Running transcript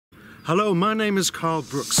Hello, my name is Carl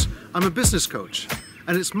Brooks. I'm a business coach,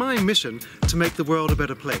 and it's my mission to make the world a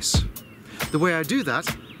better place. The way I do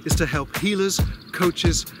that is to help healers,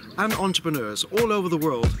 coaches, and entrepreneurs all over the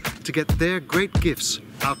world to get their great gifts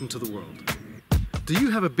out into the world. Do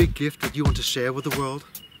you have a big gift that you want to share with the world?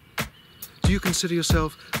 Do you consider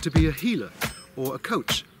yourself to be a healer, or a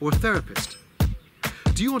coach, or a therapist?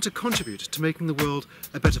 Do you want to contribute to making the world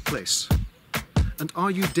a better place? And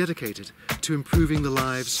are you dedicated to improving the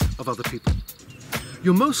lives of other people?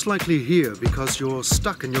 You're most likely here because you're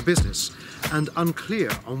stuck in your business and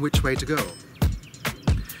unclear on which way to go.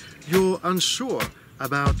 You're unsure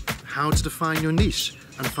about how to define your niche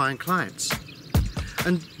and find clients.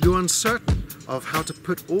 And you're uncertain of how to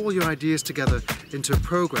put all your ideas together into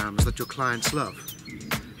programs that your clients love.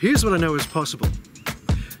 Here's what I know is possible.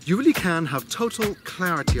 You really can have total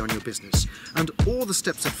clarity on your business and all the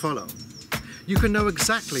steps that follow. You can know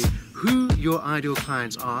exactly who your ideal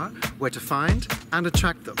clients are, where to find and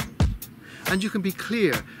attract them. And you can be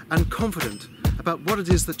clear and confident about what it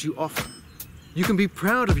is that you offer. You can be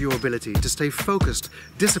proud of your ability to stay focused,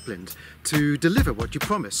 disciplined, to deliver what you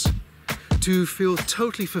promise, to feel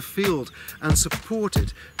totally fulfilled and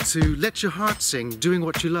supported, to let your heart sing doing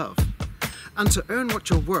what you love, and to earn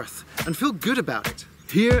what you're worth and feel good about it.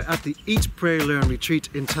 Here at the Eat, Pray, Learn retreat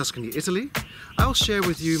in Tuscany, Italy, I'll share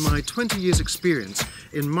with you my 20 years experience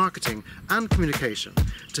in marketing and communication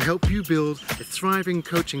to help you build a thriving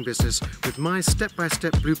coaching business with my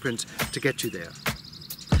step-by-step blueprint to get you there.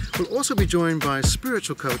 We'll also be joined by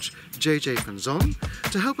spiritual coach JJ Van Zon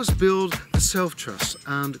to help us build the self-trust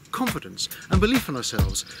and confidence and belief in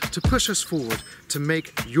ourselves to push us forward to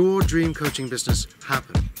make your dream coaching business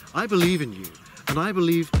happen. I believe in you, and I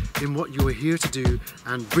believe in what you are here to do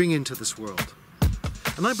and bring into this world.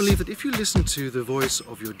 And I believe that if you listen to the voice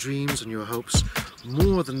of your dreams and your hopes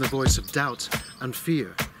more than the voice of doubt and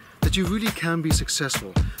fear, that you really can be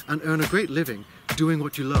successful and earn a great living doing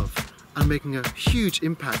what you love and making a huge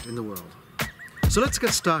impact in the world. So let's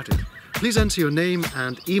get started. Please enter your name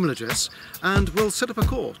and email address and we'll set up a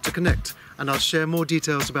call to connect, and I'll share more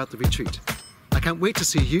details about the retreat. I can't wait to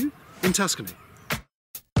see you in Tuscany.